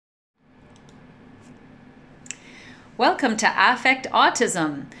Welcome to Affect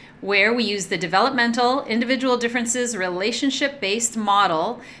Autism, where we use the developmental individual differences relationship based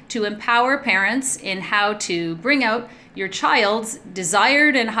model to empower parents in how to bring out your child's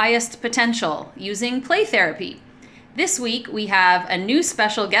desired and highest potential using play therapy. This week we have a new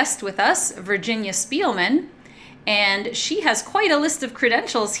special guest with us, Virginia Spielman, and she has quite a list of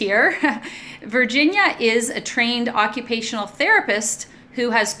credentials here. Virginia is a trained occupational therapist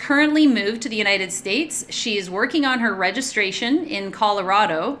who has currently moved to the United States. She is working on her registration in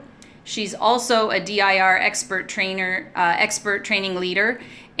Colorado. She's also a DIR expert training leader,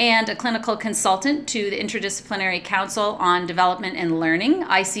 and a clinical consultant to the Interdisciplinary Council on Development and Learning,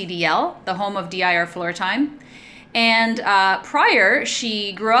 ICDL, the home of DIR Floor Time. And prior,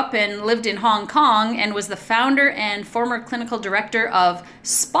 she grew up and lived in Hong Kong and was the founder and former clinical director of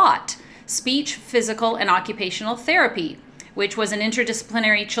SPOT, Speech, Physical, and Occupational Therapy, which was an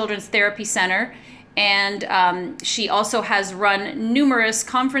interdisciplinary children's therapy center. And she also has run numerous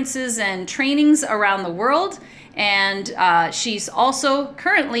conferences and trainings around the world. And she's also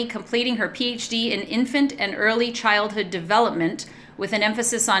currently completing her PhD in infant and early childhood development with an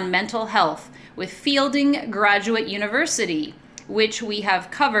emphasis on mental health with Fielding Graduate University, which we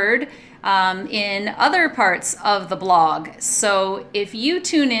have covered in other parts of the blog. So if you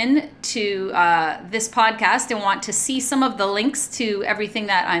tune in to this podcast and want to see some of the links to everything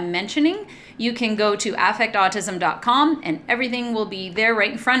that I'm mentioning, you can go to affectautism.com and everything will be there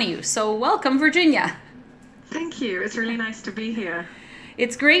right in front of you. So welcome, Virginia. Thank you. It's really nice to be here.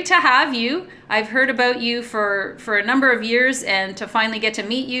 It's great to have you. I've heard about you for a number of years, and to finally get to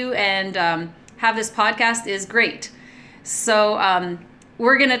meet you and have this podcast is great. So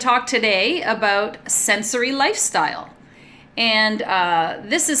we're going to talk today about sensory lifestyle. And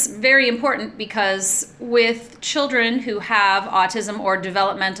this is very important because with children who have autism or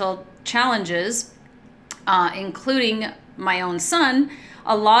developmental challenges, including my own son,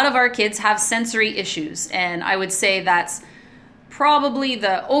 a lot of our kids have sensory issues. And I would say that's probably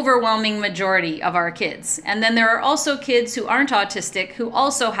the overwhelming majority of our kids. And then there are also kids who aren't autistic who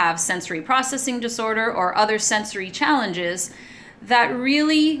also have sensory processing disorder or other sensory challenges that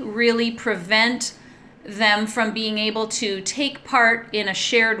really prevent them from being able to take part in a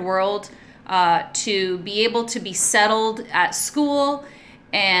shared world, to be able to be settled at school,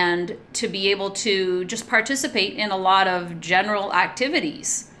 and to be able to just participate in a lot of general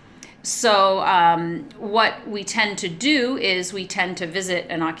activities. So what we tend to do is we tend to visit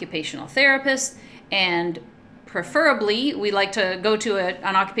an occupational therapist, and preferably we like to go to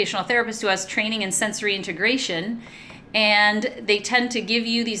an occupational therapist who has training in sensory integration, and they tend to give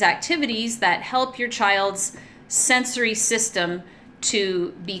you these activities that help your child's sensory system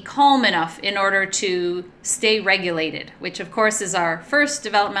to be calm enough in order to stay regulated, which of course is our first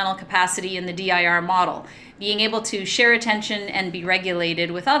developmental capacity in the DIR model, being able to share attention and be regulated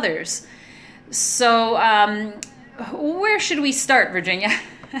with others. So where should we start, Virginia?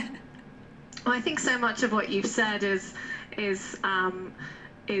 Well, I think so much of what you've said is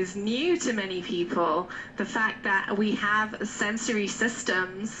new to many people. The fact that we have sensory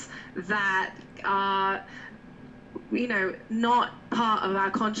systems that are not part of our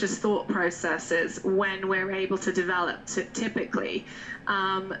conscious thought processes when we're able to develop typically.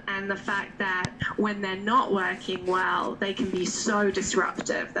 And the fact that when they're not working well, they can be so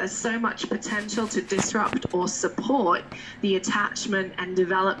disruptive. There's so much potential to disrupt or support the attachment and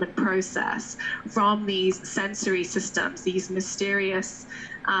development process from these sensory systems, these mysterious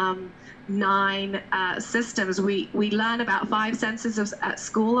nine systems. We learn about five senses at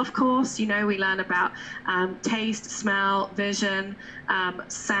school, of course. We learn about taste, smell, vision,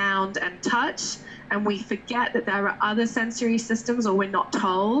 sound, and touch. And we forget that there are other sensory systems, or we're not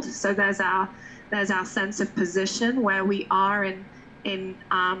told. So there's our sense of position, where we are in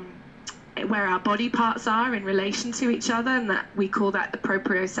where our body parts are in relation to each other, and that we call that the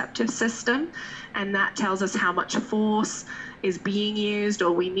proprioceptive system. And that tells us how much force is being used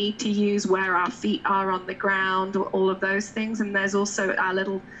or we need to use, where our feet are on the ground, or all of those things. And there's also our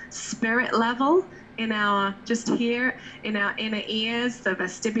little spirit level just here in our inner ears, the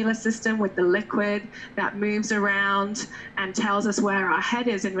vestibular system with the liquid that moves around and tells us where our head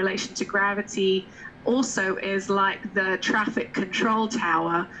is in relation to gravity. Also is like the traffic control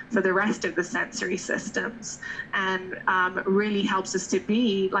tower for the rest of the sensory systems, and really helps us to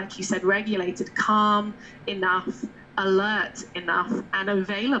be, like you said, regulated, calm enough, alert enough, and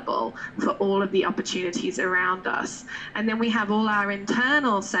available for all of the opportunities around us. And then we have all our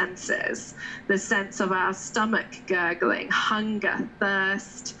internal senses, the sense of our stomach gurgling, hunger,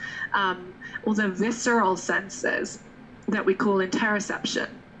 thirst, all the visceral senses that we call interoception.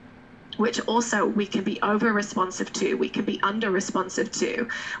 which also we can be over responsive to, we can be under responsive to.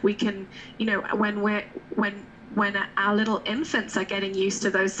 We can, when our little infants are getting used to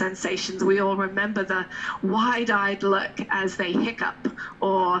those sensations, we all remember the wide-eyed look as they hiccup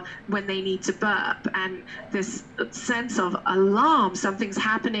or when they need to burp, and this sense of alarm, something's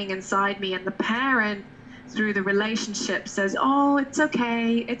happening inside me, and the parent through the relationship says, oh, it's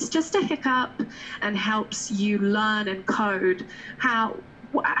okay, it's just a hiccup, and helps you learn and code how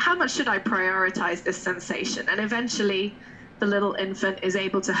much should I prioritize this sensation? And eventually the little infant is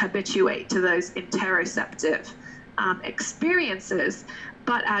able to habituate to those interoceptive experiences.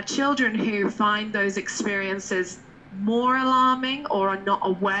 But our children who find those experiences more alarming or are not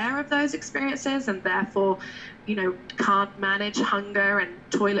aware of those experiences and therefore, can't manage hunger and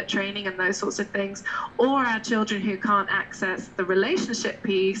toilet training and those sorts of things, or our children who can't access the relationship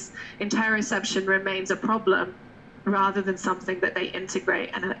piece, interoception remains a problem rather than something that they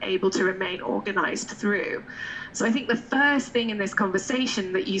integrate and are able to remain organized through. So I think the first thing in this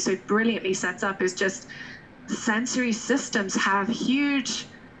conversation that you so brilliantly set up is just sensory systems have huge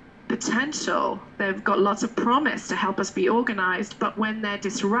potential. They've got lots of promise to help us be organized, but when they're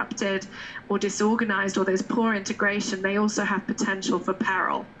disrupted or disorganized or there's poor integration, they also have potential for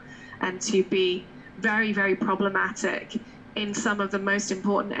peril and to be very, very problematic in some of the most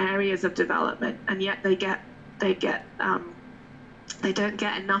important areas of development, and yet they don't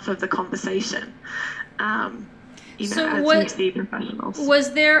get enough of the conversation. As we see professionals.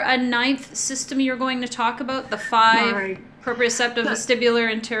 Was there a ninth system you're going to talk about? The 5 proprioceptive, vestibular,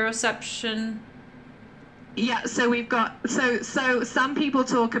 interoception? Yeah, so we've got some people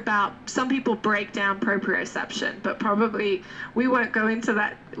break down proprioception, but probably we won't go into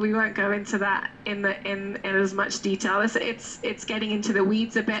that in as much detail. It's getting into the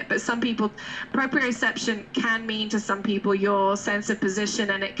weeds a bit, but some people, proprioception can mean to some people your sense of position,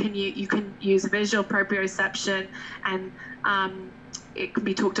 and you can use visual proprioception, and it can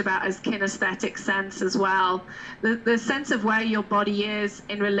be talked about as kinesthetic sense as well. The sense of where your body is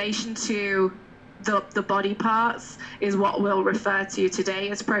in relation to the body parts is what we'll refer to today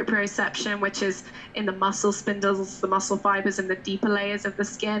as proprioception, which is in the muscle spindles, the muscle fibers, and the deeper layers of the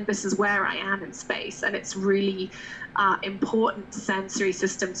skin. This is where I am in space, and it's really important sensory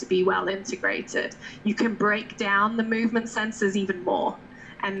system to be well integrated. You can break down the movement sensors even more,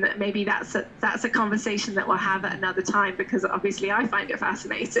 and maybe that's a conversation that we'll have at another time, because obviously I find it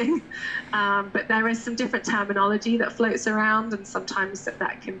fascinating. But there is some different terminology that floats around, and sometimes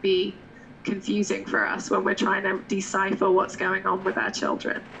that can be confusing for us when we're trying to decipher what's going on with our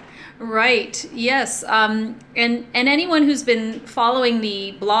children. Right. Yes. And anyone who's been following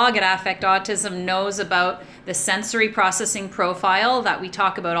the blog at Affect Autism knows about the sensory processing profile that we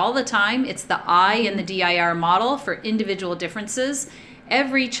talk about all the time. It's the I in the DIR model for individual differences.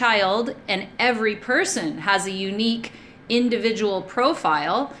 Every child and every person has a unique individual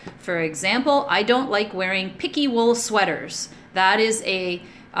profile. For example, I don't like wearing picky wool sweaters. That is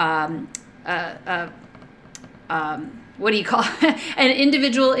what do you call it? An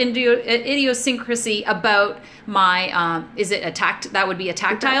individual idiosyncrasy about my that would be a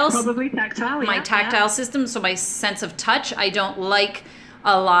tactile, probably tactile, my tactile system. So my sense of touch, I don't like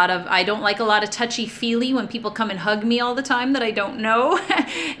a lot of touchy feely when people come and hug me all the time that I don't know.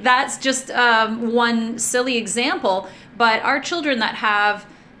 That's just one silly example, but our children that have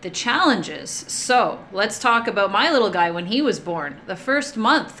the challenges. So let's talk about my little guy when he was born. The first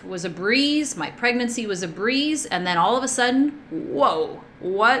month was a breeze. My pregnancy was a breeze. And then all of a sudden, whoa,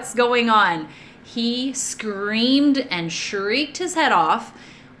 what's going on? He screamed and shrieked his head off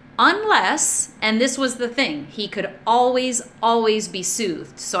unless, and this was the thing, he could always be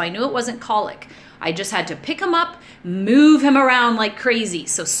soothed. So I knew it wasn't colic. I just had to pick him up, move him around like crazy.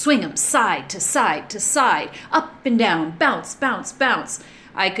 So swing him side to side to side, up and down, bounce, bounce, bounce.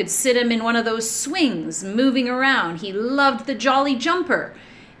 I could sit him in one of those swings, moving around. He loved the jolly jumper.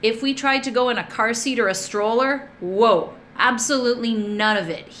 If we tried to go in a car seat or a stroller, whoa, absolutely none of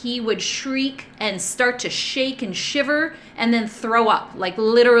it. He would shriek and start to shake and shiver and then throw up, like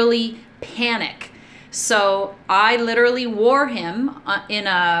literally panic. So I literally wore him in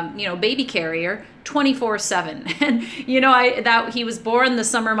a baby carrier 24/7. And he was born the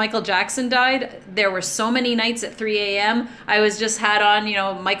summer Michael Jackson died. There were so many nights at 3 a.m. I was just had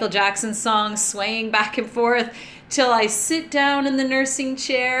on Michael Jackson songs, swaying back and forth till I sit down in the nursing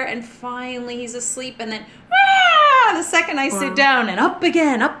chair, and finally he's asleep, and then the second I sit down, and up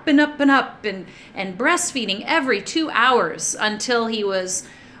again, up and up and up, and breastfeeding every 2 hours until he was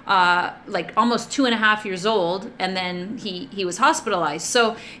like almost 2.5 years old, and then he was hospitalized.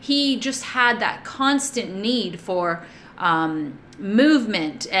 So he just had that constant need for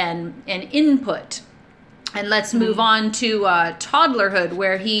movement and input. And let's move on to toddlerhood,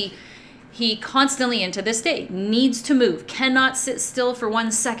 where he constantly, and to this day, needs to move, cannot sit still for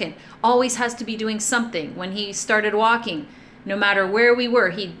 1 second, always has to be doing something. When he started walking, no matter where we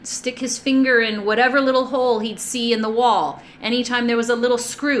were, he'd stick his finger in whatever little hole he'd see in the wall. Anytime there was a little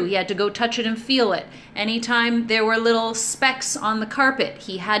screw, he had to go touch it and feel it. Anytime there were little specks on the carpet,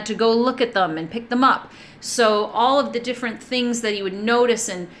 he had to go look at them and pick them up. So all of the different things that he would notice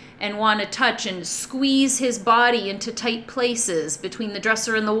and want to touch, and squeeze his body into tight places between the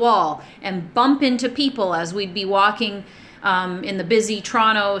dresser and the wall, and bump into people as we'd be walking in the busy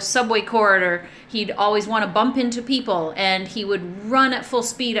Toronto subway corridor. He'd always want to bump into people, and he would run at full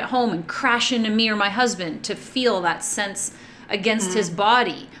speed at home and crash into me or my husband to feel that sense against his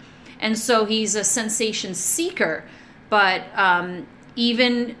body. And so he's a sensation seeker, but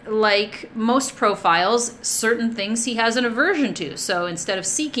even like most profiles, certain things he has an aversion to. So instead of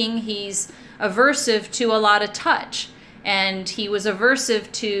seeking, he's aversive to a lot of touch. And he was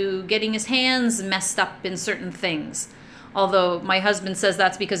aversive to getting his hands messed up in certain things. Although my husband says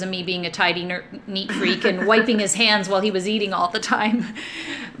that's because of me being a tidy, neat freak and wiping his hands while he was eating all the time.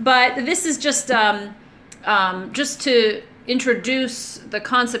 But this is just to introduce the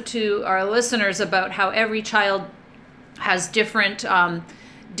concept to our listeners about how every child has different,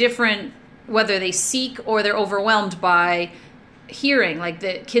 whether they seek or they're overwhelmed by hearing, like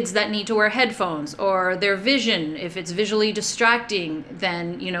the kids that need to wear headphones, or their vision. If it's visually distracting,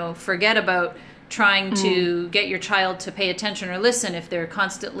 then, forget about trying to get your child to pay attention or listen if they're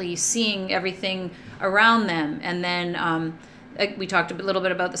constantly seeing everything around them. And then we talked a little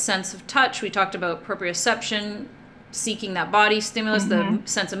bit about the sense of touch. We talked about proprioception, seeking that body stimulus, the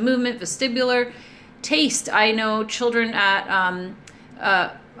sense of movement, vestibular. Taste. I know children at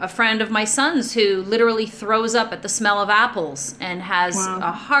a friend of my son's who literally throws up at the smell of apples and has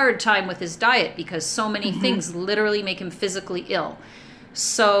a hard time with his diet because so many things literally make him physically ill.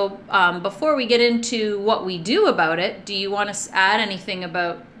 So before we get into what we do about it, do you want to add anything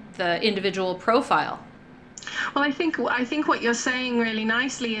about the individual profile? Well, I think what you're saying really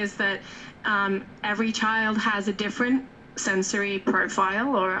nicely is that every child has a different sensory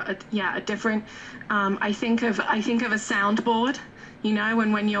profile, or a different. I think of a soundboard.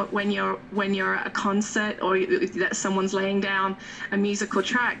 When you're at a concert or that someone's laying down a musical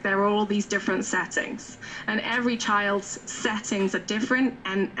track, there are all these different settings, and every child's settings are different.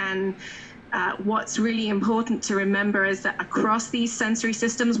 And what's really important to remember is that across these sensory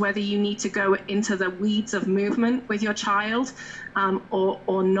systems, whether you need to go into the weeds of movement with your child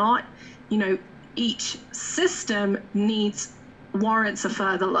or not, each system warrants a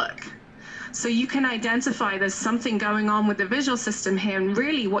further look. So you can identify there's something going on with the visual system here, and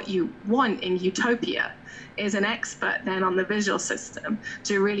really what you want in Utopia is an expert then on the visual system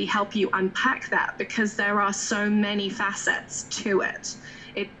to really help you unpack that, because there are so many facets to it.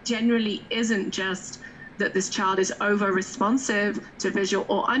 It generally isn't just that this child is over responsive to visual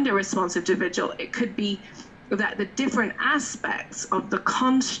or under responsive to visual. It could be that the different aspects of the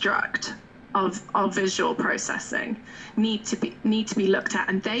construct of visual processing need to be looked at,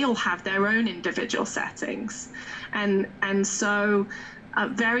 and they all have their own individual settings. And so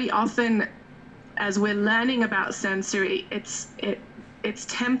very often as we're learning about sensory, it's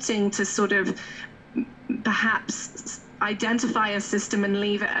tempting to sort of perhaps identify a system and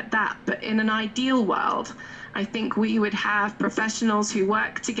leave it at that. But in an ideal world, I think we would have professionals who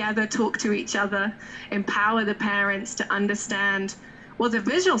work together, talk to each other, empower the parents to understand, well, the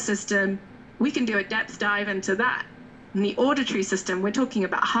visual system, we can do a depth dive into that. In the auditory system, we're talking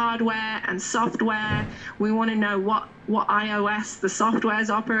about hardware and software. We want to know what iOS the software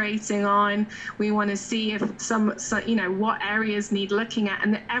is operating on. We want to see if what areas need looking at,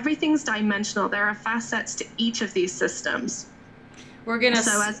 and everything's dimensional. There are facets to each of these systems. We're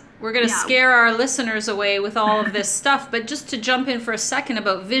gonna scare our listeners away with all of this stuff, but just to jump in for a second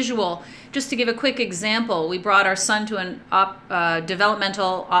about visual, just to give a quick example, we brought our son to an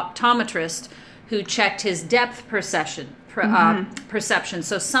developmental optometrist who checked his depth perception.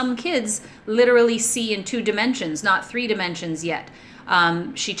 So some kids literally see in 2 dimensions, not 3 dimensions yet.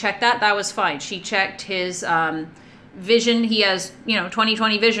 She checked that was fine. She checked his vision. He has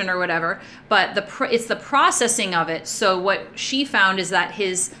 20/20 vision or whatever, but it's the processing of it. So what she found is that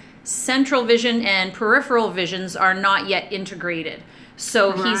his central vision and peripheral visions are not yet integrated.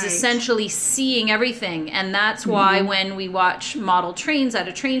 So he's essentially seeing everything. And that's why when we watch model trains at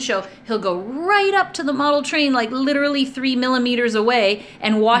a train show, he'll go right up to the model train, like literally 3 millimeters away,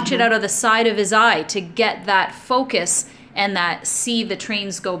 and watch it out of the side of his eye to get that focus and that see the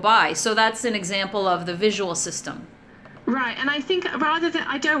trains go by. So that's an example of the visual system. Right. And I think rather than,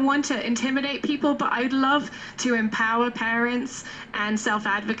 I don't want to intimidate people, but I'd love to empower parents and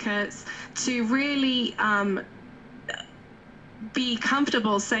self-advocates to really be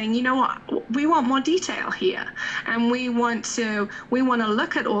comfortable saying, you know what, we want more detail here, and we want to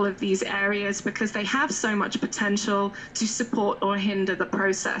look at all of these areas because they have so much potential to support or hinder the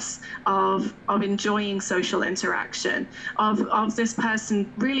process of enjoying social interaction, of this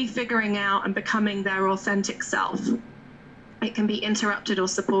person really figuring out and becoming their authentic self. It can be interrupted or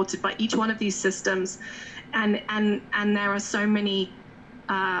supported by each one of these systems, and there are so many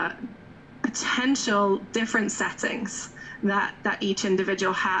potential different settings that each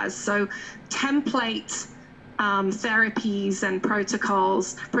individual has. So template therapies and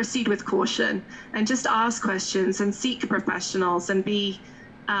protocols, proceed with caution, and just ask questions and seek professionals, and be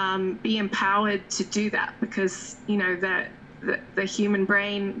empowered to do that, because the human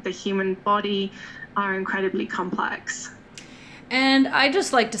brain, the human body are incredibly complex. And I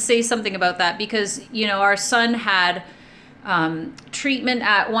just like to say something about that, because our son had treatment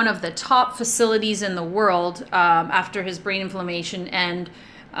at one of the top facilities in the world after his brain inflammation, and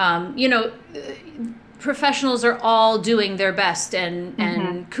professionals are all doing their best,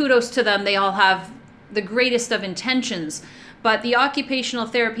 and kudos to them. They all have the greatest of intentions, but the occupational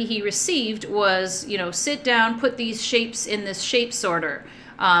therapy he received was, sit down, put these shapes in this shape sorter,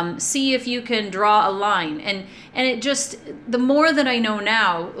 see if you can draw a line, and it just, the more that I know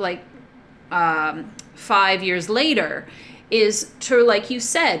now, like 5 years later, is to, like you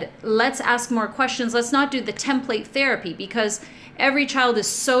said, let's ask more questions. Let's not do the template therapy, because every child is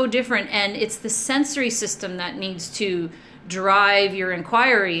so different, and it's the sensory system that needs to drive your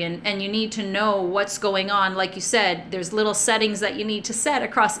inquiry, and you need to know what's going on. Like you said, there's little settings that you need to set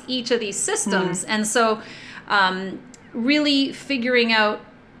across each of these systems. And so really figuring out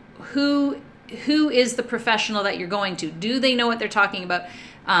who is the professional that you're going to. Do they know what they're talking about?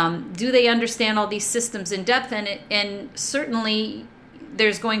 Do they understand all these systems in depth? And certainly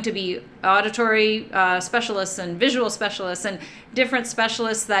there's going to be auditory specialists and visual specialists and different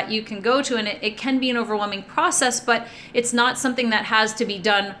specialists that you can go to. And it can be an overwhelming process, but it's not something that has to be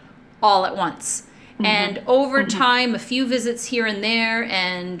done all at once. And over time, a few visits here and there,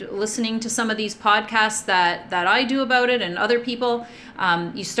 and listening to some of these podcasts that I do about it and other people,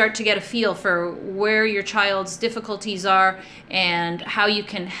 you start to get a feel for where your child's difficulties are and how you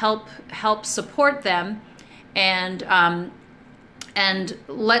can help support them. And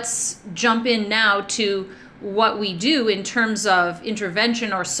let's jump in now to what we do in terms of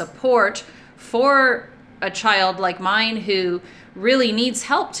intervention or support for a child like mine who really needs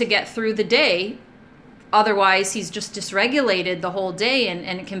help to get through the day. Otherwise, he's just dysregulated the whole day,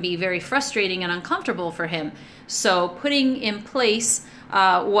 and it can be very frustrating and uncomfortable for him. So putting in place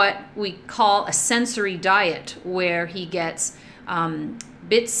what we call a sensory diet, where he gets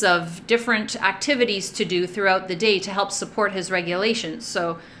bits of different activities to do throughout the day to help support his regulation.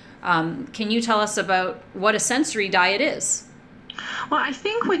 So can you tell us about what a sensory diet is? Well, I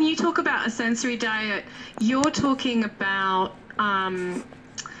think when you talk about a sensory diet, you're talking about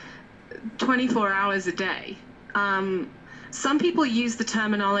 24 hours a day. Some people use the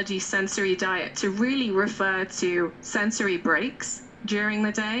terminology sensory diet to really refer to sensory breaks during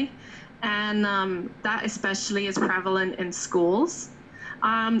the day, and that especially is prevalent in schools.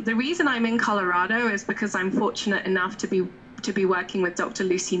 The reason I'm in Colorado is because I'm fortunate enough to be working with Dr.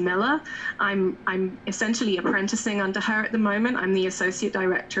 Lucy Miller. I'm essentially apprenticing under her at the moment. I'm the associate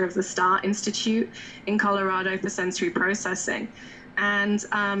director of the STAR Institute in Colorado for sensory processing. And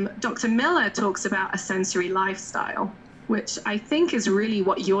Dr. Miller talks about a sensory lifestyle, which I think is really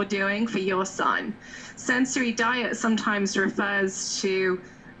what you're doing for your son. Sensory diet sometimes refers to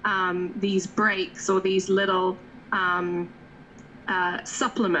these breaks or these little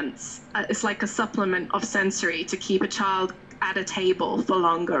supplements. It's like a supplement of sensory to keep a child at a table for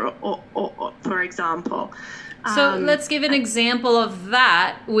longer, or for example. So let's give an example of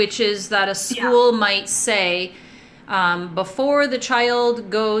that, which is that a school might say, before the child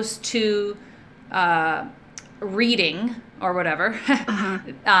goes to reading or whatever,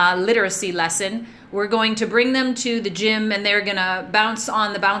 literacy lesson, we're going to bring them to the gym, and they're going to bounce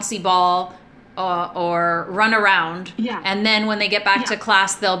on the bouncy ball or run around. And then when they get back to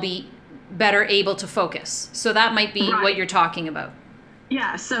class, they'll be better able to focus. So that might be what you're talking about.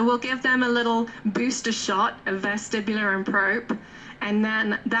 Yeah, so we'll give them a little booster shot of vestibular and probe, and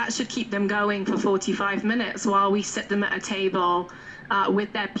then that should keep them going for 45 minutes while we sit them at a table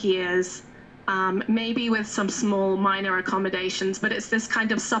with their peers maybe with some small minor accommodations, but it's this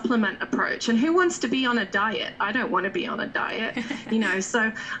kind of supplement approach. And who wants to be on a diet? I don't want to be on a diet,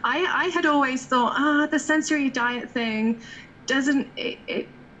 So I had always thought, the sensory diet thing doesn't, the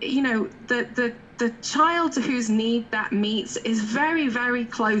child whose need that meets is very, very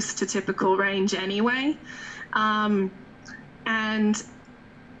close to typical range anyway. And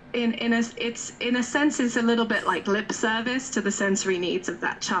in a sense, it's a little bit like lip service to the sensory needs of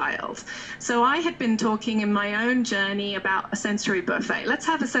that child. So I had been talking in my own journey about a sensory buffet. Let's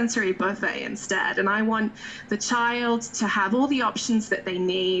have a sensory buffet instead. And I want the child to have all the options that they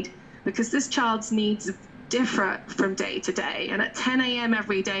need, because this child's needs differ from day to day. And at 10 a.m.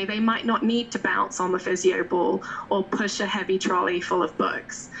 every day, they might not need to bounce on the physio ball or push a heavy trolley full of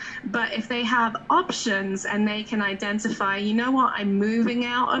books. But if they have options and they can identify, you know what, I'm moving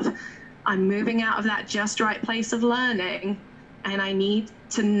out of that just right place of learning, and I need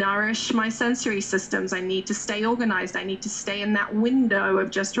to nourish my sensory systems. I need to stay organized. I need to stay in that window of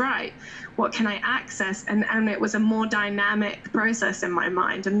just right. What can I access? And it was a more dynamic process in my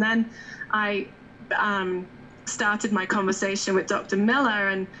mind. And then I started my conversation with Dr. Miller,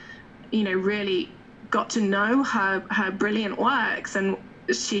 and really got to know her brilliant works. And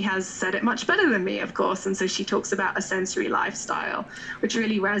she has said it much better than me, of course. And so she talks about a sensory lifestyle, which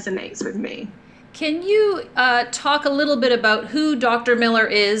really resonates with me. Can you talk a little bit about who Dr. Miller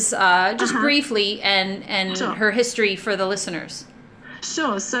is, just briefly, and Sure. her history for the listeners?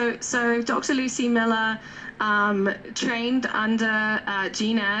 Sure. So Dr. Lucy Miller trained under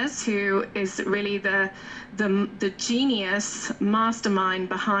Jean Ayres, who is really the genius mastermind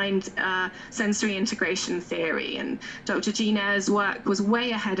behind sensory integration theory. And Dr. Jean Ayres' work was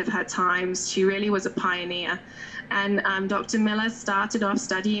way ahead of her times. She really was a pioneer. And Dr. Miller started off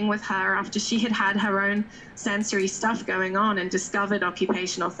studying with her after she had her own sensory stuff going on, and discovered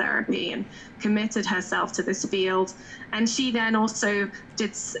occupational therapy and committed herself to this field. And she then also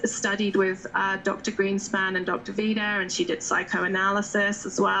studied with Dr. Greenspan and Dr. Vida, and she did psychoanalysis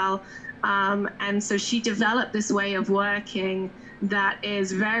as well. And so she developed this way of working that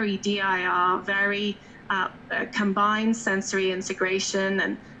is very DIR, very combined sensory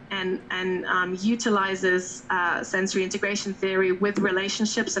integration, and utilizes sensory integration theory with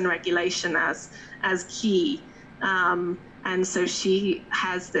relationships and regulation as key. And so she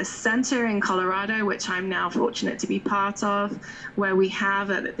has this center in Colorado, which I'm now fortunate to be part of, where we have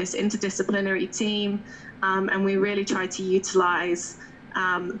this interdisciplinary team, and we really try to utilize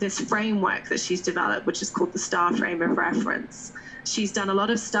this framework that she's developed, which is called the STAR frame of reference. She's done a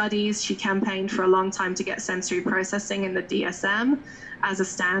lot of studies. She campaigned for a long time to get sensory processing in the DSM as a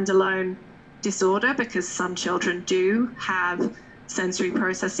standalone disorder, because some children do have sensory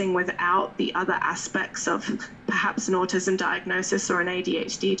processing without the other aspects of perhaps an autism diagnosis or an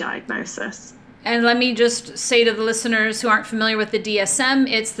ADHD diagnosis. And let me just say to the listeners who aren't familiar with the DSM,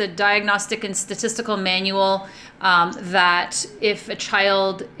 it's the Diagnostic and Statistical Manual, that if a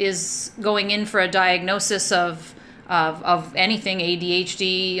child is going in for a diagnosis of anything,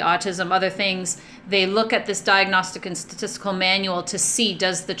 ADHD, autism, other things, they look at this Diagnostic and Statistical Manual to see,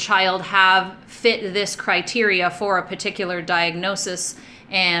 does the child fit this criteria for a particular diagnosis.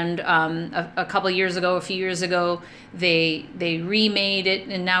 And a few years ago, they remade it,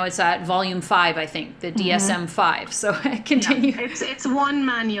 and now it's at volume 5, I think, the DSM 5. So continue. Yeah, it's one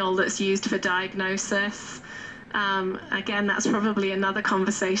manual that's used for diagnosis. Again, that's probably another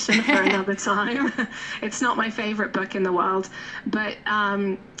conversation for another time. It's not my favorite book in the world, but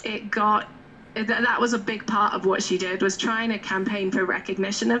that was a big part of what she did, was trying to campaign for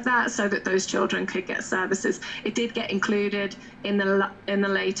recognition of that so that those children could get services. It did get included in the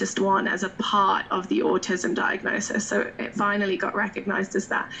latest one as a part of the autism diagnosis. So it finally got recognized as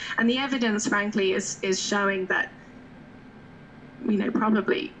that. And the evidence, frankly, is showing that,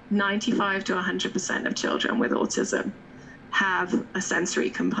 probably 95 to 100% of children with autism have a sensory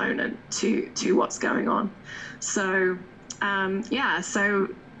component to what's going on. So, her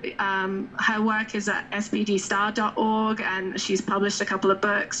work is at spdstar.org, and she's published a couple of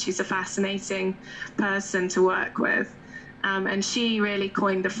books. She's a fascinating person to work with. And she really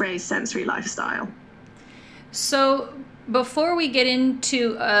coined the phrase sensory lifestyle. So before we get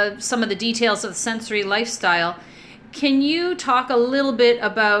into some of the details of the sensory lifestyle, can you talk a little bit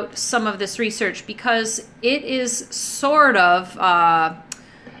about some of this research? Because it is sort of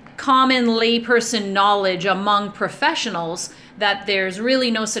common layperson knowledge among professionals that there's really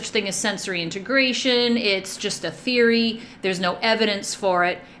no such thing as sensory integration. It's just a theory. There's no evidence for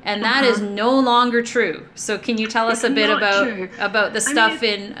it. And that is no longer true. So can you tell us a bit about the stuff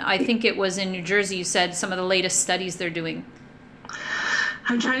I think it was in New Jersey, you said, some of the latest studies they're doing?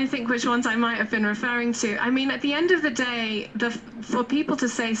 I'm trying to think which ones I might have been referring to. I mean, at the end of the day, for people to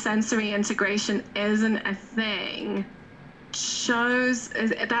say sensory integration isn't a thing shows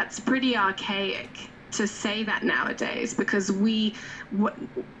that's pretty archaic to say that nowadays, because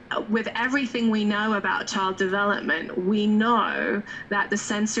with everything we know about child development, we know that the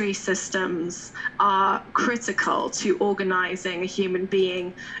sensory systems are critical to organizing a human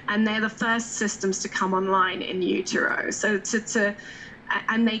being, and they're the first systems to come online in utero. So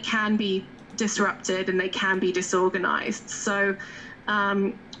and they can be disrupted and they can be disorganized. So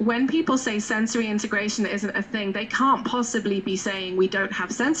when people say sensory integration isn't a thing, they can't possibly be saying we don't have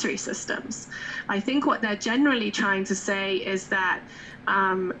sensory systems. I think what they're generally trying to say is that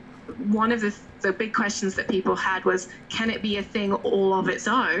one of the big questions that people had was, can it be a thing all of its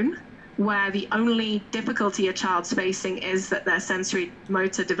own, where the only difficulty a child's facing is that their sensory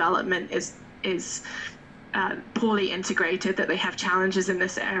motor development is poorly integrated, that they have challenges in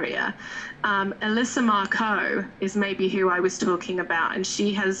this area. Alyssa Marcoux is maybe who I was talking about, and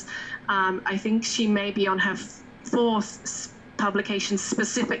she has, I think she may be on her fourth publication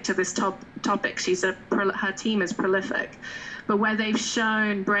specific to this topic. Her team is prolific, but where they've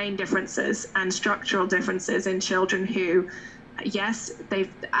shown brain differences and structural differences in children who, yes,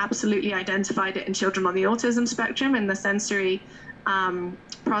 they've absolutely identified it in children on the autism spectrum in the sensory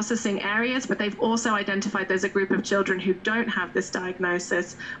processing areas, but they've also identified there's a group of children who don't have this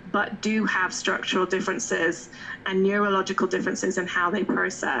diagnosis but do have structural differences and neurological differences in how they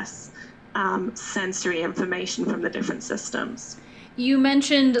process sensory information from the different systems. You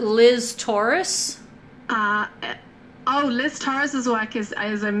mentioned Liz Torres. Liz Torres's work is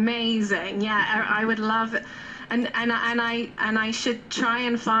amazing. Yeah, I would love it. And I should try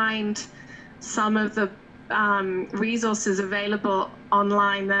and find some of the resources available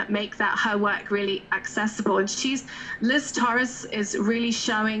online that make her work really accessible. And Liz Torres is really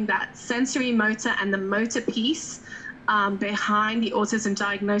showing that sensory motor and the motor piece behind the autism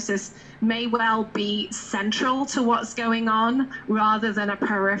diagnosis may well be central to what's going on rather than a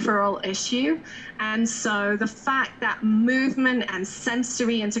peripheral issue. And so the fact that movement and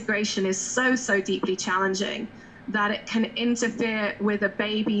sensory integration is so deeply challenging that it can interfere with a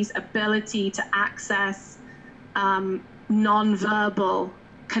baby's ability to access non-verbal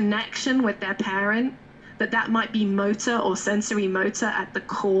connection with their parent, that might be motor or sensory motor at the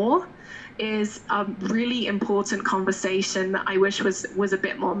core, is a really important conversation that I wish was a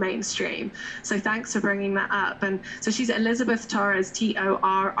bit more mainstream. So thanks for bringing that up. And so she's Elizabeth Torres,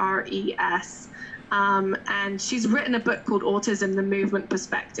 Torres, and she's written a book called Autism: The Movement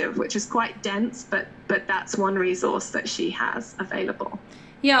Perspective, which is quite dense, but that's one resource that she has available.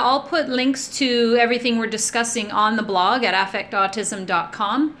 Yeah, I'll put links to everything we're discussing on the blog at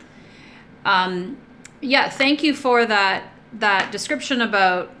affectautism.com. Yeah, thank you for that description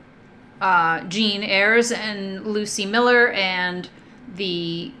about Jean Ayres and Lucy Miller and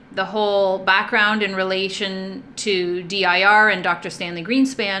the whole background in relation to DIR and Dr. Stanley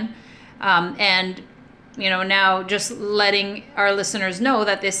Greenspan. And now just letting our listeners know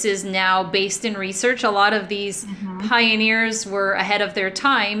that this is now based in research. A lot of these pioneers were ahead of their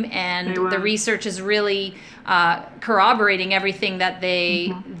time, and the research is really corroborating everything that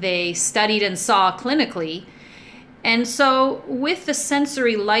they studied and saw clinically. And so with the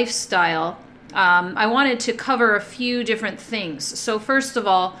sensory lifestyle, I wanted to cover a few different things. So first of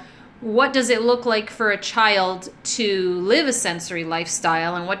all, what does it look like for a child to live a sensory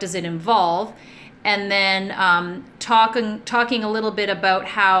lifestyle, and what does it involve? And then talking a little bit about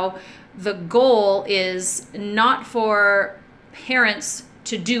how the goal is not for parents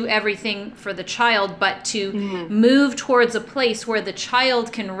to do everything for the child, but to move towards a place where the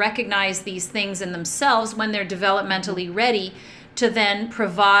child can recognize these things in themselves when they're developmentally ready to then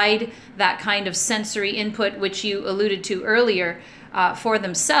provide that kind of sensory input, which you alluded to earlier, for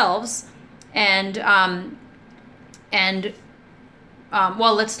themselves. And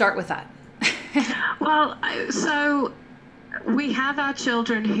let's start with that. Well, so we have our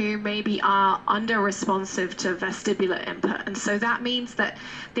children who maybe are under-responsive to vestibular input. And so that means that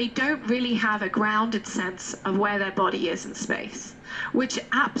they don't really have a grounded sense of where their body is in space, which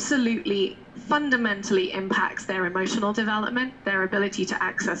absolutely fundamentally impacts their emotional development, their ability to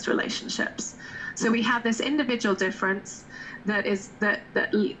access relationships. So we have this individual difference that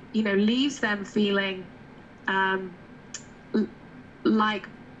leaves them feeling like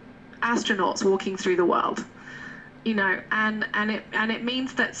astronauts walking through the world, and it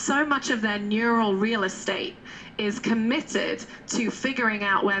means that so much of their neural real estate is committed to figuring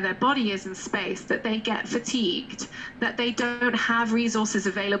out where their body is in space, that they get fatigued, that they don't have resources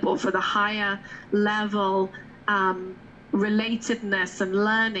available for the higher level relatedness and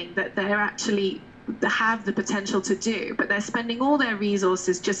learning that they're actually have the potential to do, but they're spending all their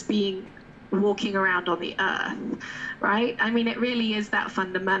resources just walking around on the earth, right? I mean, it really is that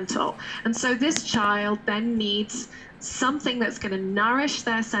fundamental. And so this child then needs something that's going to nourish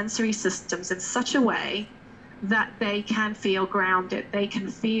their sensory systems in such a way that they can feel grounded. They can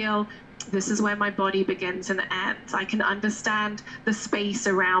feel, this is where my body begins and ends. I can understand the space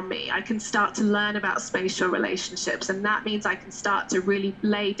around me. I can start to learn about spatial relationships. And that means I can start to really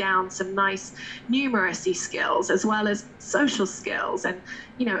lay down some nice numeracy skills as well as social skills. And,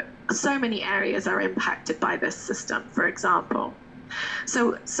 you know, so many areas are impacted by this system, for example.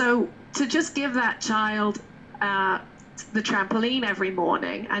 So to just give that child the trampoline every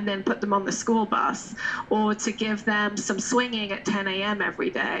morning and then put them on the school bus, or to give them some swinging at 10 a.m. every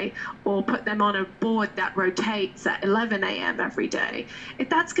day, or put them on a board that rotates at 11 a.m. every day,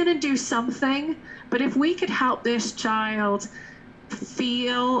 that's going to do something. But if we could help this child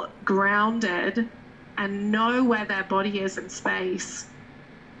feel grounded and know where their body is in space,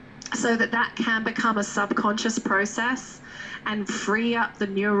 so that can become a subconscious process and free up the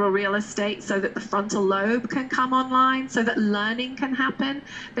neural real estate so that the frontal lobe can come online, so that learning can happen,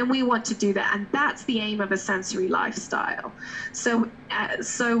 then we want to do that. And that's the aim of a sensory lifestyle. So at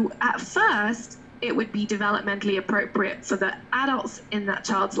first, it would be developmentally appropriate for the adults in that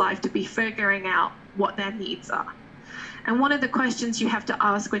child's life to be figuring out what their needs are. And one of the questions you have to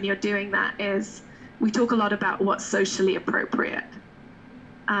ask when you're doing that is, we talk a lot about what's socially appropriate.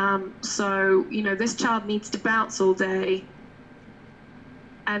 So, you know, this child needs to bounce all day.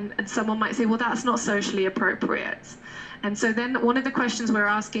 And someone might say, well, that's not socially appropriate. And so then one of the questions we're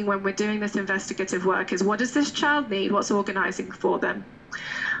asking when we're doing this investigative work is, what does this child need? What's organizing for them?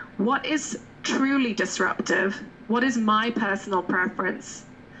 What is truly disruptive? What is my personal preference?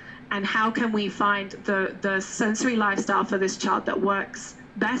 And how can we find the sensory lifestyle for this child that works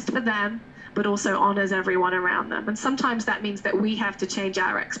best for them, but also honors everyone around them? And sometimes that means that we have to change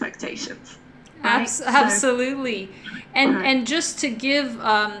our expectations. Right? Absolutely. And just to give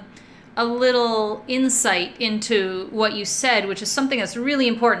a little insight into what you said, which is something that's really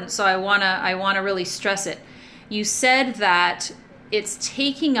important, so I wanna really stress it. You said that it's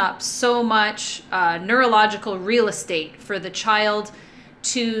taking up so much neurological real estate for the child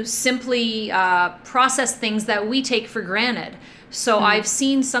to simply process things that we take for granted. So I've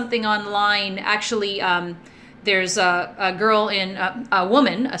seen something online, actually. There's a girl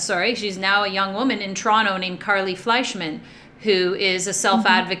she's now a young woman in Toronto named Carly Fleischman, who is a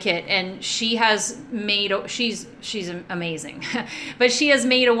self-advocate, and she has made, she's amazing, but she has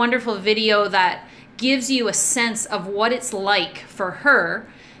made a wonderful video that gives you a sense of what it's like for her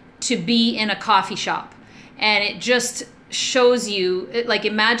to be in a coffee shop. And it just shows you, like,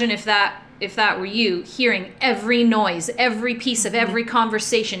 imagine if that were you, hearing every noise, every piece of every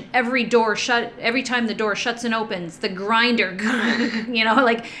conversation, every door shut, every time the door shuts and opens, the grinder, you know,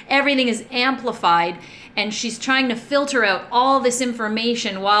 like everything is amplified, and she's trying to filter out all this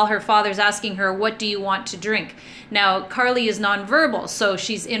information while her father's asking her, what do you want to drink? Now, Carly is nonverbal, so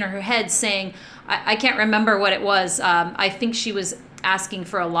she's in her head saying, I can't remember what it was. I think she was asking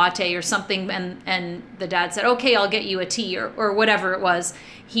for a latte or something, and the dad said, okay, I'll get you a tea, or whatever it was.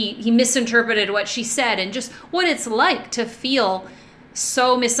 He misinterpreted what she said, and just what it's like to feel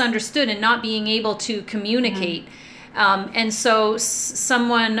so misunderstood and not being able to communicate. And so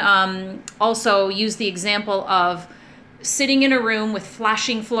someone also used the example of sitting in a room with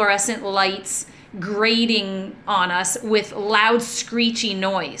flashing fluorescent lights grating on us with loud screechy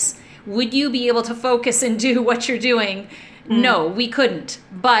noise. Would you be able to focus and do what you're doing? No, we couldn't.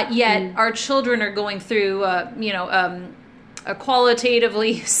 But yet our children are going through, a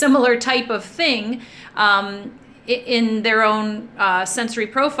qualitatively similar type of thing in their own sensory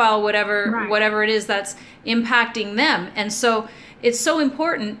profile, whatever it is that's impacting them. And so it's so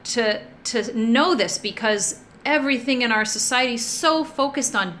important to know this, because everything in our society is so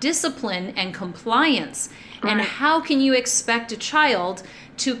focused on discipline and compliance. Right. And how can you expect a child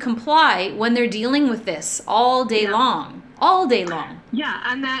to comply when they're dealing with this all day long? All day long. Yeah,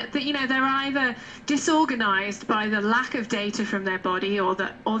 and they're either disorganized by the lack of data from their body, or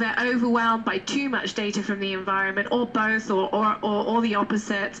they're overwhelmed by too much data from the environment, or both, or the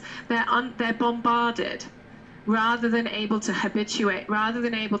opposite. They're bombarded, rather than able to habituate, rather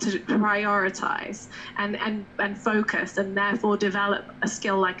than able to prioritize and focus, and therefore develop a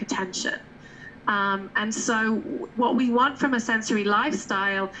skill like attention. And so what we want from a sensory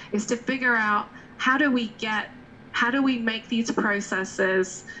lifestyle is to figure out, how do we make these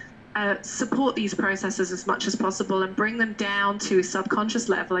processes support these processes as much as possible and bring them down to a subconscious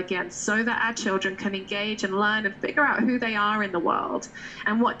level again, so that our children can engage and learn and figure out who they are in the world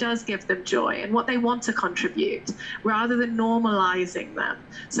and what does give them joy and what they want to contribute, rather than normalizing them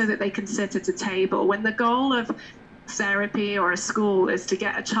so that they can sit at a table. When the goal of therapy or a school is to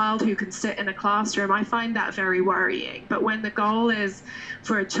get a child who can sit in a classroom, I find that very worrying. But when the goal is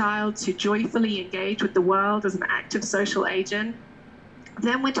for a child to joyfully engage with the world as an active social agent,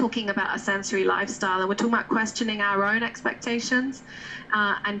 then we're talking about a sensory lifestyle, and we're talking about questioning our own expectations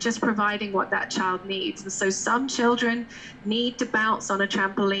and just providing what that child needs. And so some children need to bounce on a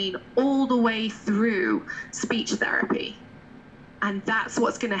trampoline all the way through speech therapy, and that's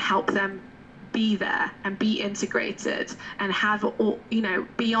what's going to help them be there and be integrated and have all,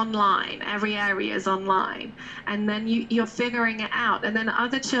 be online. Every area is online, and then you're figuring it out. And then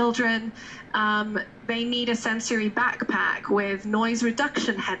other children, they need a sensory backpack with noise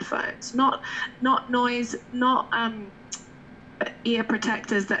reduction headphones, not ear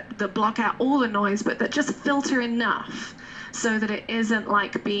protectors that block out all the noise, but that just filter enough so that it isn't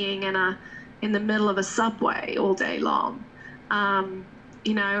like being in the middle of a subway all day long.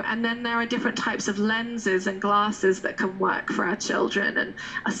 And then there are different types of lenses and glasses that can work for our children. And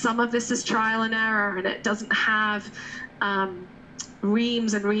some of this is trial and error, and it doesn't have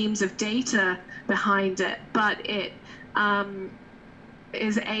reams and reams of data behind it, but it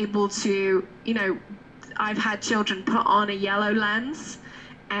is able to, I've had children put on a yellow lens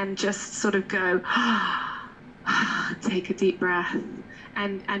and just sort of go, take a deep breath.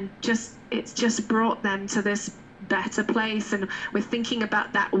 And it's just brought them to this better place, and we're thinking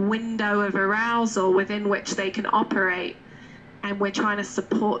about that window of arousal within which they can operate, and we're trying to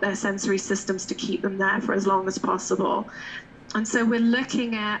support their sensory systems to keep them there for as long as possible. And so we're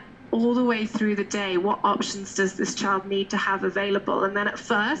looking at all the way through the day, what options does this child need to have available? And then at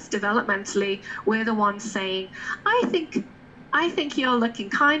first, developmentally, we're the ones saying, I think you're looking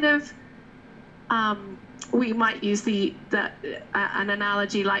kind of we might use an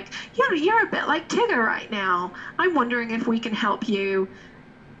analogy like, you're a bit like Tigger right now. I'm wondering if we can help you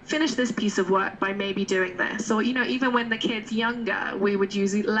finish this piece of work by maybe doing this. Or, even when the kid's younger, we would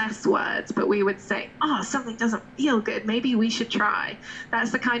use less words, but we would say, something doesn't feel good. Maybe we should try.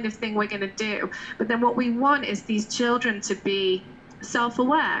 That's the kind of thing we're going to do. But then what we want is these children to be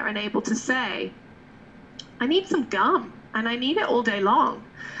self-aware and able to say, I need some gum, and I need it all day long.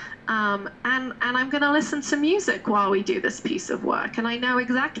 And I'm going to listen to music while we do this piece of work. And I know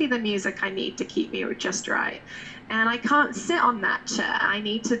exactly the music I need to keep me just right. And I can't sit on that chair. I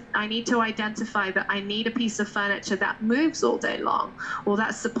need to identify that I need a piece of furniture that moves all day long, or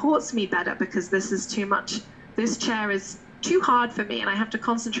that supports me better, because this is too much. This chair is too hard for me, and I have to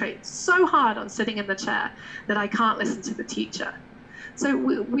concentrate so hard on sitting in the chair that I can't listen to the teacher. So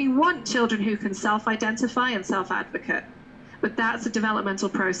we want children who can self-identify and self-advocate. But that's a developmental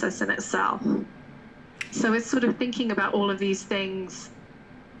process in itself. So it's sort of thinking about all of these things.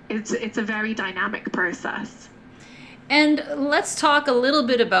 It's a very dynamic process. And let's talk a little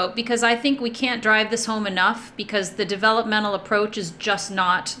bit about, because I think we can't drive this home enough, because the developmental approach is just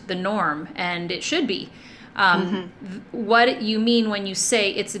not the norm, and it should be. What you mean when you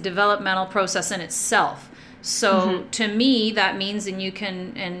say it's a developmental process in itself. So to me, that means, and you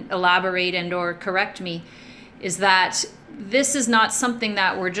can elaborate and or correct me, is that this is not something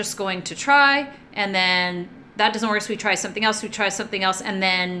that we're just going to try, and then that doesn't work, so we try something else, and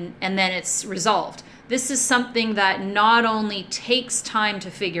then it's resolved. This is something that not only takes time to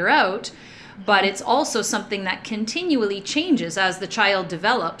figure out, but it's also something that continually changes as the child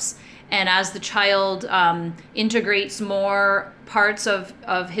develops, and as the child integrates more parts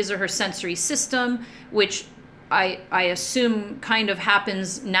of his or her sensory system, which I assume kind of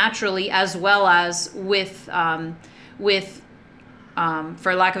happens naturally, as well as with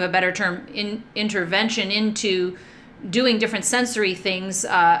for lack of a better term, intervention into doing different sensory things.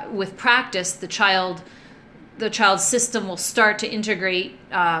 With practice, the child's system will start to integrate,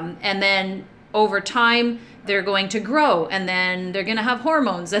 and then over time they're going to grow, and then they're going to have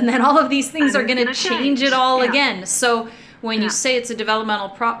hormones, and then all of these things are going to change it all again. So when you say it's a developmental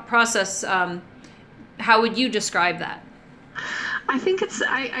process, how would you describe that? I think it's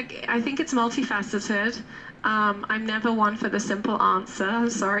multifaceted. I'm never one for the simple answer, I'm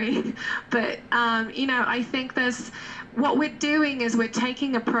sorry. But, I think what we're doing is we're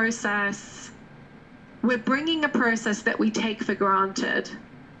taking a process, we're bringing a process that we take for granted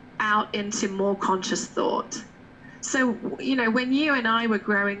out into more conscious thought. So, when you and I were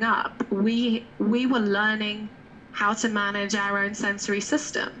growing up, we were learning how to manage our own sensory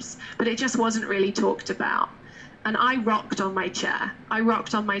systems, but it just wasn't really talked about. and I rocked on my chair. I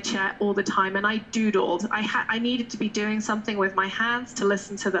rocked on my chair all the time, and I doodled. I needed to be doing something with my hands to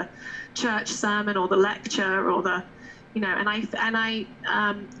listen to the church sermon or the lecture or the, and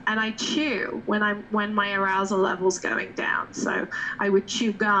I chew when my arousal level's going down. So I would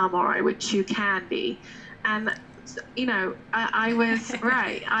chew gum or I would chew candy, and I was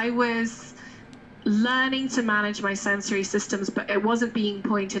right. I was learning to manage my sensory systems, but it wasn't being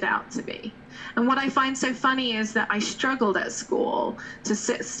pointed out to me. And what I find so funny is that I struggled at school to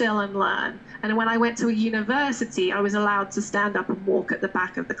sit still and learn. And when I went to a university, I was allowed to stand up and walk at the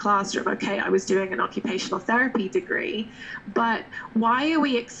back of the classroom. Okay, I was doing an occupational therapy degree, but why are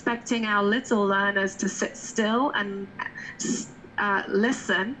we expecting our little learners to sit still and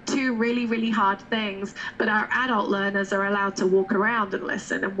listen to really, really hard things, but our adult learners are allowed to walk around and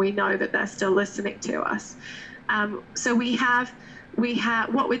listen, and we know that they're still listening to us. So we have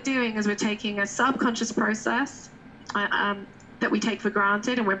what we're doing is we're taking a subconscious process that we take for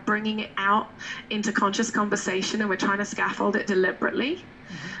granted, and we're bringing it out into conscious conversation, and we're trying to scaffold it deliberately.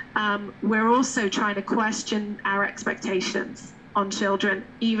 We're also trying to question our expectations on children,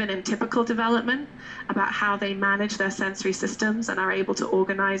 even in typical development, about how they manage their sensory systems and are able to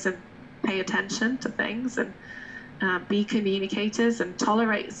organize and pay attention to things and be communicators and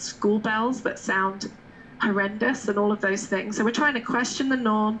tolerate school bells that sound horrendous and all of those things. So we're trying to question the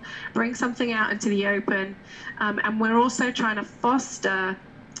norm, bring something out into the open, and we're also trying to foster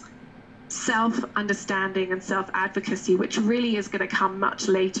self-understanding and self-advocacy, which really is going to come much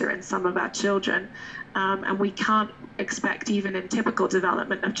later in some of our children. And we can't expect, even in typical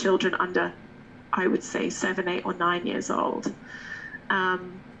development of children under, I would say, 7, 8, or 9 years old.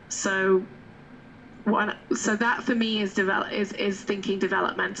 So that for me is thinking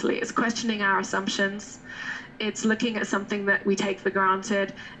developmentally. It's questioning our assumptions. It's looking at something that we take for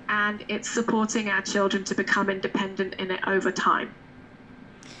granted, and it's supporting our children to become independent in it over time.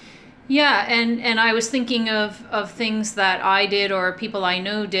 Yeah, and I was thinking of things that I did or people I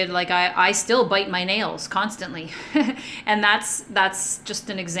know did. Like I still bite my nails constantly. And that's just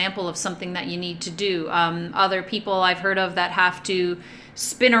an example of something that you need to do. Other people I've heard of that have to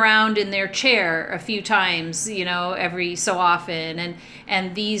spin around in their chair a few times, every so often.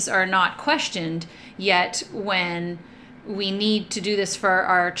 And these are not questioned, yet when we need to do this for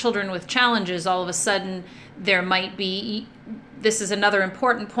our children with challenges, all of a sudden there might be... This is another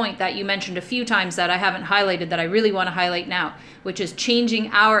important point that you mentioned a few times that I haven't highlighted that I really want to highlight now, which is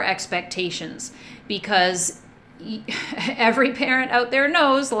changing our expectations. Because every parent out there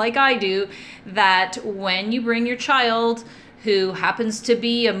knows, like I do, that when you bring your child who happens to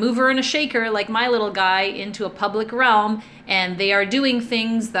be a mover and a shaker, like my little guy, into a public realm, and they are doing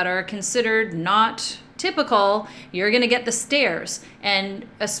things that are considered not typical, you're going to get the stares, and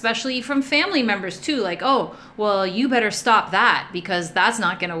especially from family members too, like, oh, well, you better stop that because that's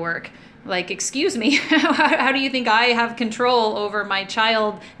not going to work. Like, excuse me, how do you think I have control over my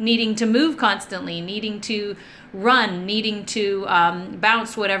child needing to move constantly, needing to run, needing to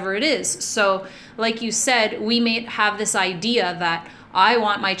bounce, whatever it is? So like you said, we may have this idea that I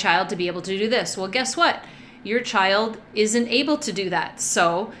want my child to be able to do this. Well, guess what? Your child isn't able to do that.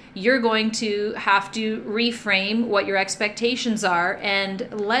 So you're going to have to reframe what your expectations are. And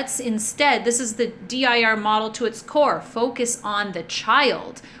let's instead, this is the DIR model to its core, focus on the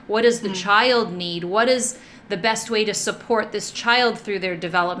child. What does the child need? What is the best way to support this child through their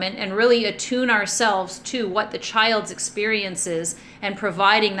development, and really attune ourselves to what the child's experience is and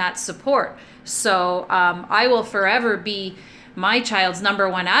providing that support. So I will forever be my child's number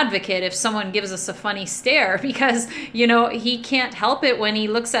one advocate if someone gives us a funny stare, because he can't help it when he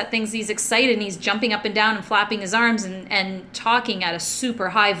looks at things. He's excited and he's jumping up and down and flapping his arms and talking at a super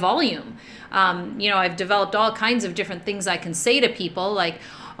high volume. I've developed all kinds of different things I can say to people, like,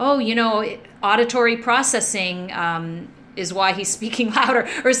 oh, auditory processing is why he's speaking louder,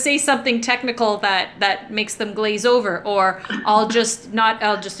 or say something technical that makes them glaze over, or I'll just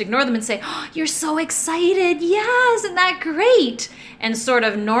ignore them and say, oh, you're so excited. Yeah, isn't that great? And sort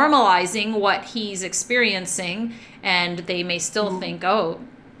of normalizing what he's experiencing, and they may still think, oh,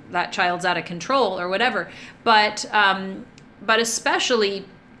 that child's out of control or whatever. But especially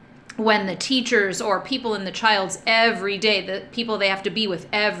when the teachers or people in the child's everyday, the people they have to be with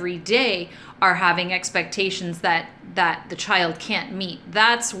every day, are having expectations that the child can't meet.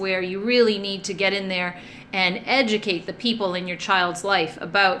 That's where you really need to get in there and educate the people in your child's life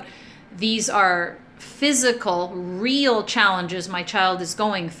about, these are physical, real challenges my child is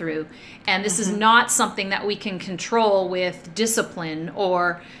going through. And this is not something that we can control with discipline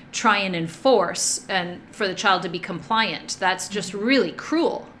or try and enforce and for the child to be compliant. That's just really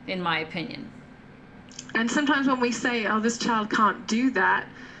cruel, in my opinion. And sometimes when we say, oh, this child can't do that,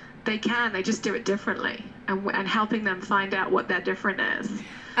 they can, they just do it differently, and helping them find out what that different is.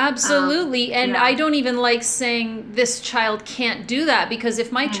 Absolutely. And Yeah. I don't even like saying this child can't do that, because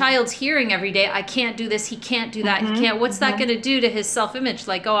if my child's hearing every day, I can't do this, he can't do that, he can't, what's that going to do to his self-image?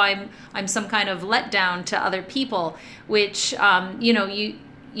 Like, oh, I'm some kind of letdown to other people, which,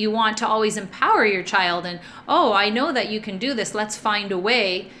 you want to always empower your child, and, oh, I know that you can do this. Let's find a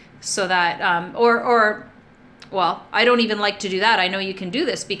way so that, well, I don't even like to do that. I know you can do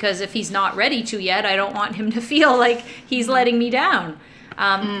this, because if he's not ready to yet, I don't want him to feel like he's letting me down.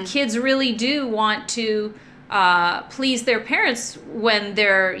 Kids really do want to please their parents when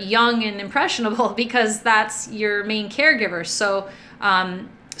they're young and impressionable, because that's your main caregiver.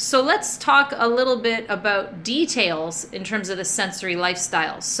 So let's talk a little bit about details in terms of the sensory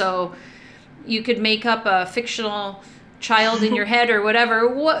lifestyle. So you could make up a fictional child in your head or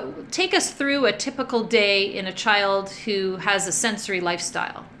whatever. Take us through a typical day in a child who has a sensory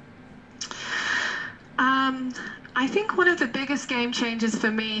lifestyle. I think one of the biggest game changers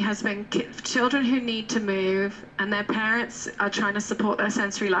for me has been children who need to move, and their parents are trying to support their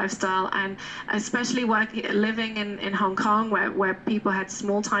sensory lifestyle, and especially living in Hong Kong, where people had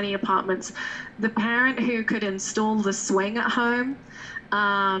small, tiny apartments. The parent who could install the swing at home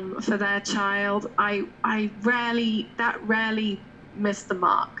for their child, I rarely missed the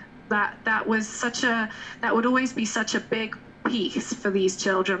mark. That would always be such a big piece for these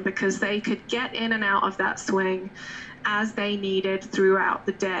children, because they could get in and out of that swing as they needed throughout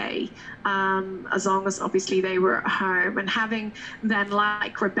the day, as long as obviously they were at home, and having then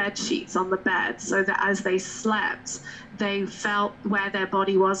lycra bed sheets on the bed, so that as they slept, they felt where their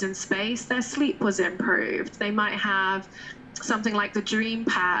body was in space. Their sleep was improved. They might have something like the Dream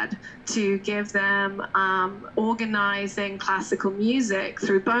Pad to give them organizing classical music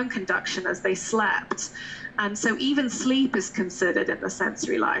through bone conduction as they slept. And so even sleep is considered in the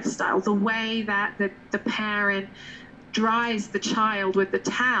sensory lifestyle. The way that the parent dries the child with the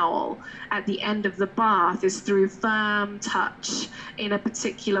towel at the end of the bath is through firm touch in a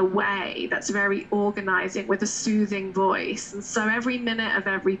particular way that's very organizing, with a soothing voice. And so every minute of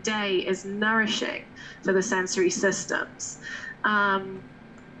every day is nourishing for the sensory systems.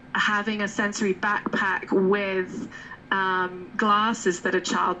 Having a sensory backpack with glasses that a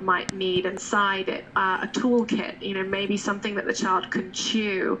child might need inside it, a toolkit, maybe something that the child can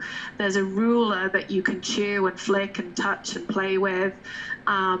chew. There's a ruler that you can chew and flick and touch and play with.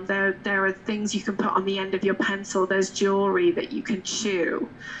 There are things you can put on the end of your pencil. There's jewelry that you can chew.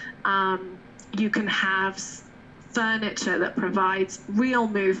 You can have furniture that provides real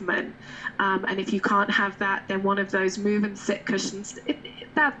movement. And if you can't have that, then one of those move and sit cushions,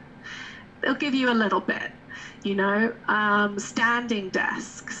 they'll give you a little bit. Standing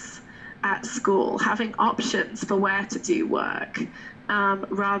desks at school, having options for where to do work,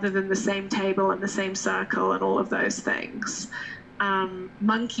 rather than the same table and the same circle and all of those things.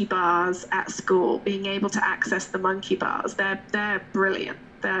 Monkey bars at school, being able to access the monkey bars, they're brilliant.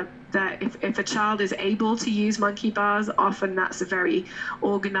 If a child is able to use monkey bars, often that's a very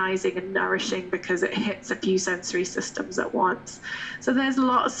organizing and nourishing, because it hits a few sensory systems at once. So there's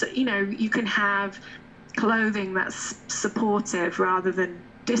lots, you can have clothing that's supportive rather than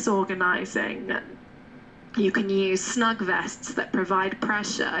disorganizing, and you can use snug vests that provide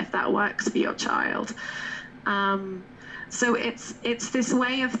pressure if that works for your child. So it's this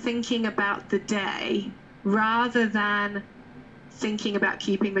way of thinking about the day rather than thinking about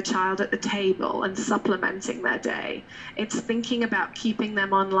keeping the child at the table and supplementing their day. It's thinking about keeping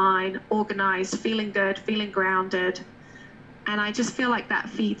them online, organized, feeling good, feeling grounded. And I just feel like that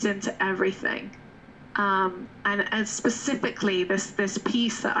feeds into everything. And specifically this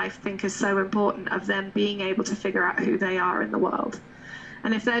piece that I think is so important of them being able to figure out who they are in the world.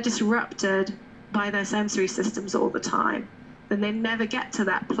 And if they're disrupted by their sensory systems all the time, then they never get to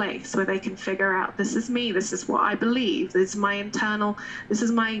that place where they can figure out, this is me, this is what I believe, this is my internal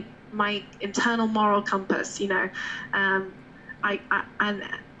moral compass, and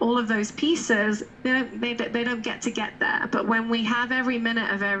all of those pieces, they don't get to get there. But when we have every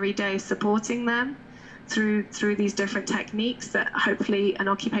minute of every day supporting them through these different techniques that hopefully an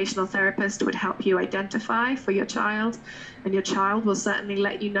occupational therapist would help you identify for your child, and your child will certainly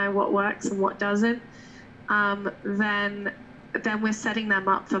let you know what works and what doesn't, then we're setting them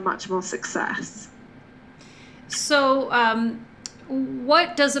up for much more success. So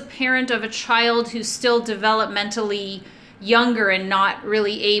what does a parent of a child who's still developmentally younger and not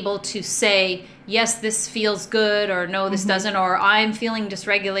really able to say, yes, this feels good, or no, this doesn't, or I'm feeling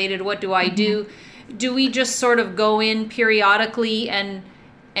dysregulated, what do I do? Do we just sort of go in periodically and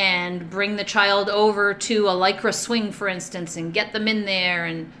and bring the child over to a Lycra swing, for instance, and get them in there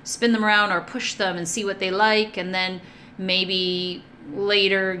and spin them around or push them and see what they like, and then maybe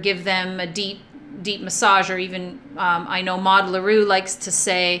later give them a deep massage, or even I know Maud LaRue likes to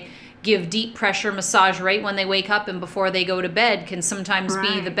say give deep pressure massage right when they wake up and before they go to bed can sometimes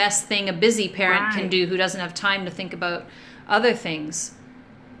be the best thing a busy parent can do who doesn't have time to think about other things.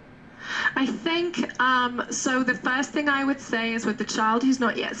 I think, so the first thing I would say is with the child who's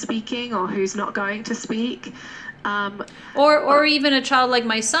not yet speaking or who's not going to speak. Or even a child like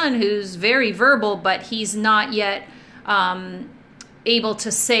my son who's very verbal, but he's not yet able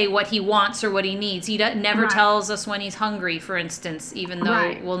to say what he wants or what he needs. He never tells us when he's hungry, for instance, even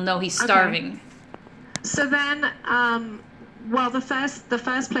though we'll know he's starving. Okay. So then, well, the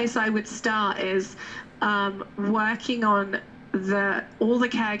first place I would start is working on all the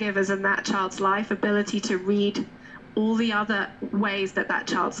caregivers in that child's life ability to read all the other ways that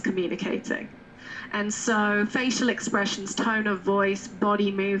child's communicating. And so facial expressions, tone of voice,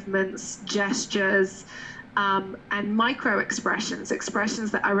 body movements, gestures, and micro expressions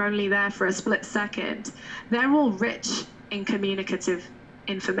that are only there for a split second, they're all rich in communicative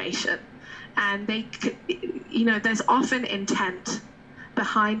information. And there's often intent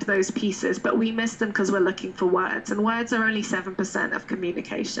behind those pieces, but we miss them because we're looking for words, and words are only 7% of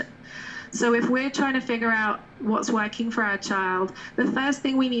communication. So if we're trying to figure out what's working for our child, the first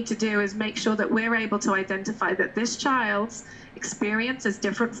thing we need to do is make sure that we're able to identify that this child's experience is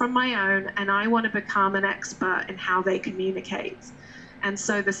different from my own, and I want to become an expert in how they communicate. And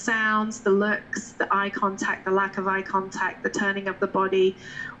so the sounds, the looks, the eye contact, the lack of eye contact, the turning of the body,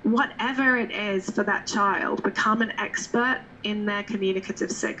 whatever it is for that child, become an expert in their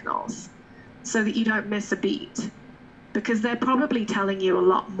communicative signals so that you don't miss a beat, because they're probably telling you a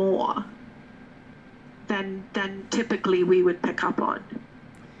lot more than typically we would pick up on.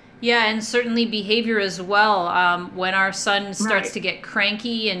 Yeah, and certainly behavior as well. When our son starts to get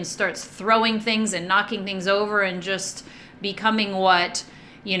cranky and starts throwing things and knocking things over and just becoming what,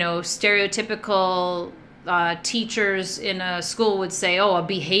 stereotypical teachers in a school would say, a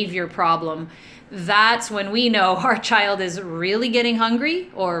behavior problem. That's when we know our child is really getting hungry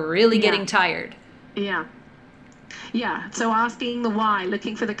or really getting tired. Yeah. Yeah. So asking the why,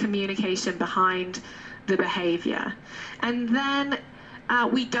 looking for the communication behind the behavior. And then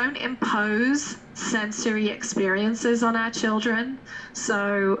we don't impose sensory experiences on our children.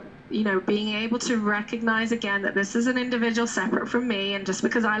 So being able to recognize again that this is an individual separate from me, and just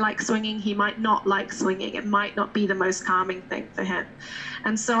because I like swinging, he might not like swinging. It might not be the most calming thing for him.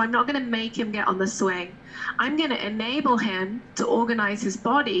 And so I'm not going to make him get on the swing. I'm going to enable him to organize his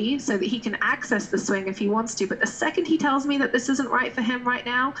body so that he can access the swing if he wants to. But the second he tells me that this isn't right for him right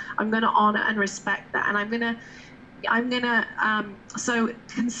now, I'm going to honor and respect that. And I'm going to so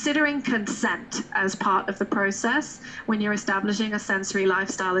considering consent as part of the process when you're establishing a sensory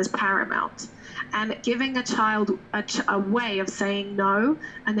lifestyle is paramount, and giving a child a way of saying no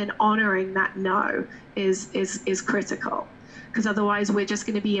and then honoring that no is critical, because otherwise we're just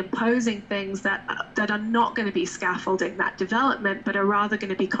going to be imposing things that are not going to be scaffolding that development, but are rather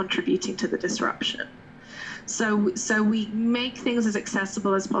going to be contributing to the disruption. So we make things as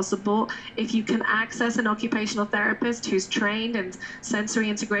accessible as possible. If you can access an occupational therapist who's trained in sensory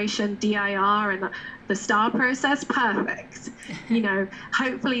integration, DIR, and the STAR process, perfect.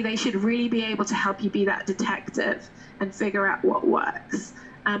 Hopefully they should really be able to help you be that detective and figure out what works.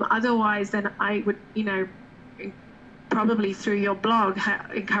 Otherwise, then I would, probably through your blog,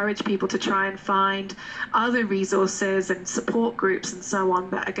 encourage people to try and find other resources and support groups and so on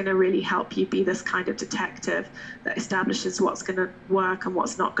that are going to really help you be this kind of detective that establishes what's going to work and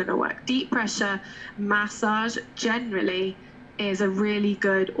what's not going to work. Deep pressure massage generally is a really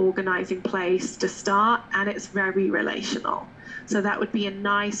good organizing place to start, and it's very relational. So that would be a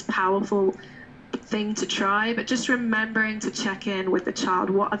nice, powerful thing to try, but just remembering to check in with the child.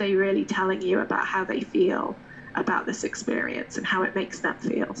 What are they really telling you about how they feel about this experience and how it makes them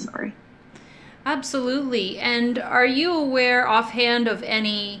feel? Absolutely. And are you aware offhand of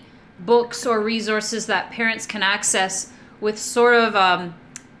any books or resources that parents can access with sort of,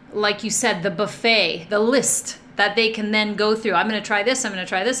 like you said, the buffet, the list that they can then go through? I'm going to try this, I'm going to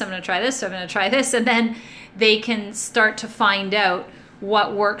try this, I'm going to try this, I'm going to try this, and then they can start to find out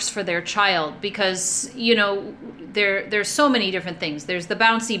what works for their child, because there's so many different things. There's the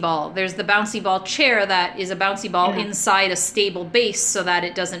bouncy ball, there's the bouncy ball chair that is a bouncy ball inside a stable base so that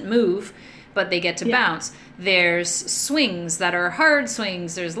it doesn't move, but they get to bounce. There's swings that are hard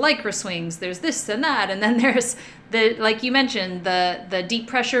swings, there's Lycra swings, there's this and that, and then there's like you mentioned, the deep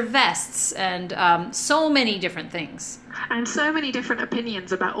pressure vests, and so many different things. And so many different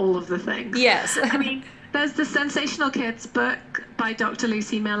opinions about all of the things. Yes. I mean, there's the Sensational Kids book by Dr.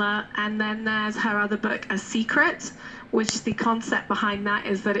 Lucy Miller, and then there's her other book, A Secret, which the concept behind that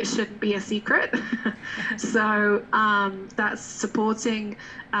is that it shouldn't be a secret. So that's supporting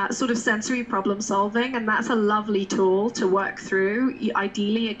sort of sensory problem solving, and that's a lovely tool to work through,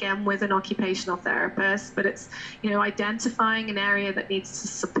 ideally, again, with an occupational therapist. But it's, identifying an area that needs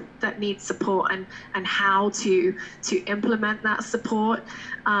support and how to implement that support.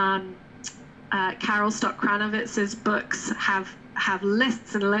 Carol Stock-Kranowitz's books have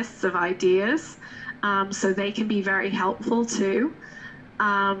lists and lists of ideas, so they can be very helpful too.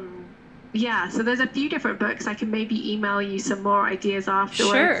 So there's a few different books. I can maybe email you some more ideas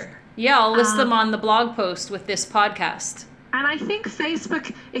afterwards. Sure. Yeah, I'll list them on the blog post with this podcast. And I think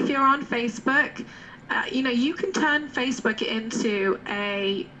Facebook, if you're on Facebook, you can turn Facebook into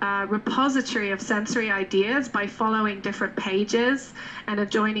a repository of sensory ideas by following different pages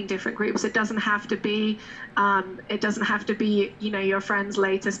and joining different groups. It doesn't have to be, your friend's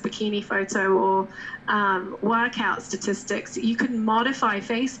latest bikini photo or workout statistics. You can modify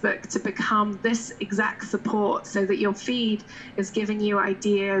Facebook to become this exact support so that your feed is giving you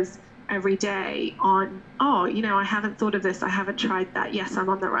ideas every day on, I haven't thought of this. I haven't tried that. Yes, I'm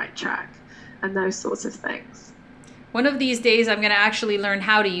on the right track. And those sorts of things. One of these days, I'm going to actually learn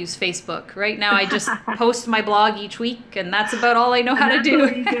how to use Facebook. Right now, I just post my blog each week, and that's about all I know how to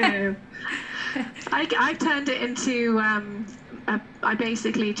do. I've turned it into, I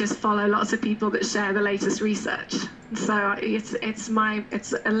basically just follow lots of people that share the latest research. So it's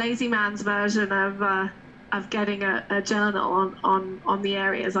a lazy man's version of getting a journal on the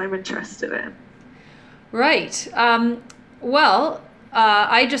areas I'm interested in. Right.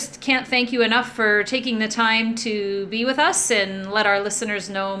 I just can't thank you enough for taking the time to be with us and let our listeners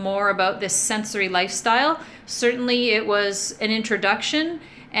know more about this sensory lifestyle. Certainly it was an introduction,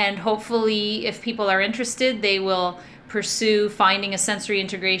 and hopefully if people are interested, they will pursue finding a sensory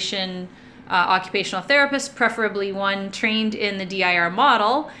integration occupational therapist, preferably one trained in the DIR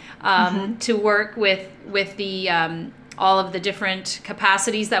model, to work with the all of the different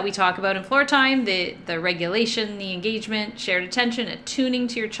capacities that we talk about in floor time, the regulation, the engagement, shared attention, attuning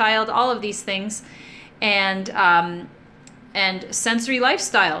to your child, all of these things, and sensory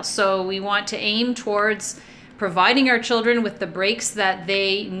lifestyle. So we want to aim towards providing our children with the breaks that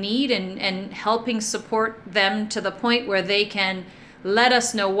they need and helping support them to the point where they can let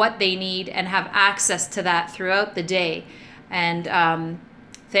us know what they need and have access to that throughout the day. And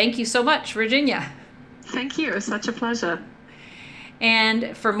thank you so much, Virginia. Thank you. It was such a pleasure.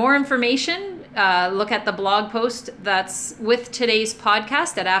 And for more information, look at the blog post that's with today's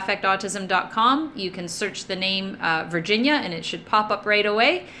podcast at affectautism.com. You can search the name Virginia and it should pop up right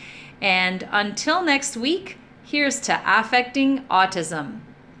away. And until next week, here's to affecting autism.